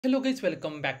Hello guys,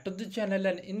 welcome back to the channel,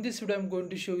 and in this video I'm going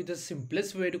to show you the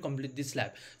simplest way to complete this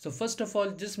lab. So first of all,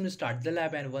 just start the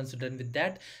lab, and once you're done with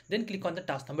that, then click on the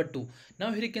task number 2. Now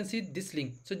here you can see this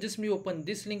link. So just open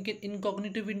this link in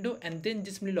incognito window and then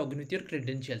just log in with your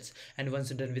credentials. And once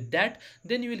you're done with that,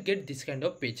 then you will get this kind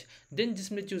of page. Then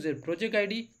just choose your project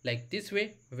ID like this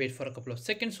way. Wait for a couple of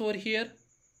seconds over here.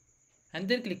 And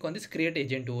then click on this create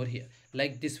agent over here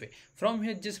like this way. From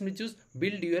here just choose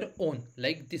build your own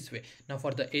like this way. Now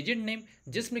for the agent name,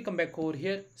 just come back over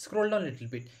here, scroll down a little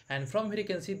bit, and from here you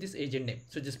can see this agent name.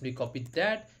 So just copy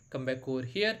that, come back over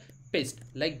here, paste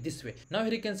like this way. Now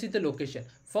here you can see the location.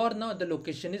 For now the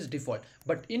location is default,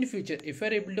 but in future if you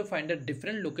are able to find a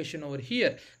different location over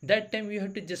here, that time you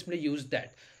have to just use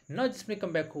that. Now just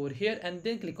come back over here and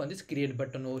then click on this create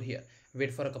button over here.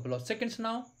 Wait for a couple of seconds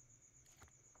now.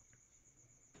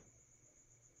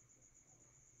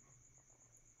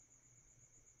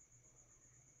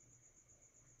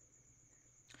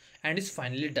 And it's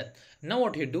finally done. Now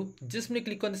what you do, just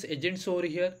click on this agents over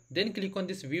here, then click on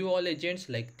this view all agents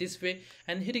like this way,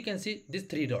 and here you can see this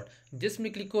 3 dot. Just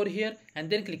click over here and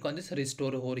then click on this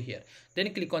restore over here,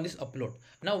 then click on this upload.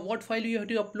 Now what file you have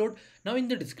to upload? Now in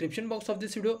the description box of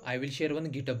this video I will share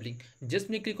one GitHub link. Just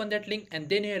click on that link and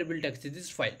then you are able to access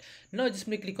this file. Now just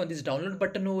click on this download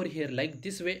button over here like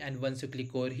this way, and once you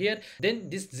click over here, then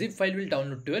this zip file will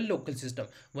download to your local system.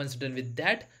 Once done with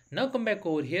that, now come back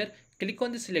over here, click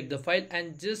on this select the file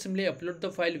and just simply upload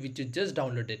the file which you just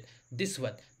downloaded, this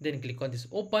one. Then click on this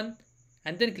open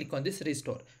and then click on this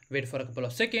restore. Wait for a couple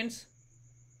of seconds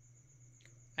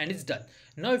and it's done.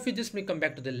 Now if you just come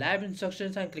back to the lab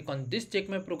instructions and click on this check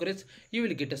my progress, you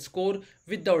will get a score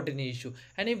without any issue.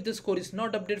 And if the score is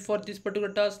not updated for this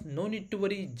particular task, no need to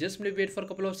worry, just wait for a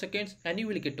couple of seconds and you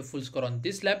will get a full score on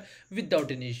this lab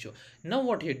without any issue. Now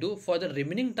what you do for the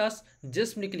remaining tasks,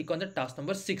 just click on the task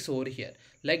number 6 over here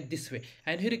like this way,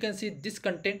 and here you can see this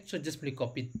content. So just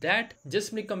copy that,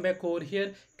 just come back over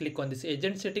here, click on this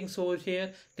agent settings over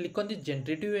here, click on the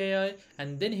generative AI,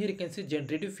 and then here you can see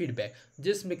generative feedback.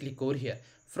 Just click over here.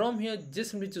 From here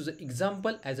just choose an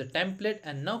example as a template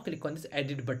and now click on this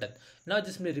edit button. Now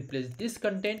just replace this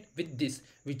content with this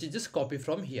which is just copy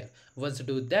from here. Once you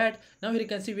do that, now here you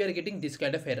can see we are getting this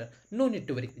kind of error. No need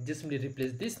to worry, just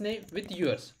replace this name with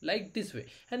yours like this way,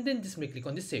 and then just click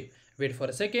on the save. Wait for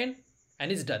a second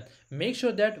and it's done. Make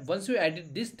sure that once you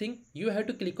edit this thing, you have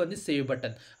to click on the save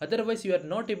button, otherwise you are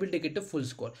not able to get a full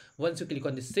score. Once you click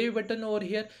on the save button over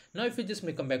here, now if you just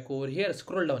come back over here,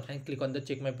 scroll down and click on the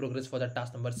check my progress for the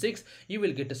task number 6, you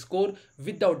will get a score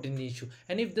without any issue.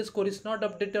 And if the score is not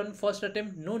updated on first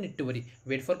attempt, no need to worry,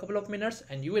 wait for a couple of minutes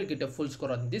and you will get a full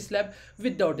score on this lab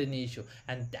without any issue.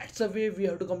 And that's the way we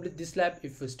have to complete this lab.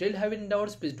 If you still have any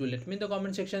doubts, please do let me in the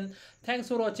comment section. Thanks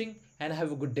for watching and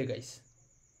have a good day guys.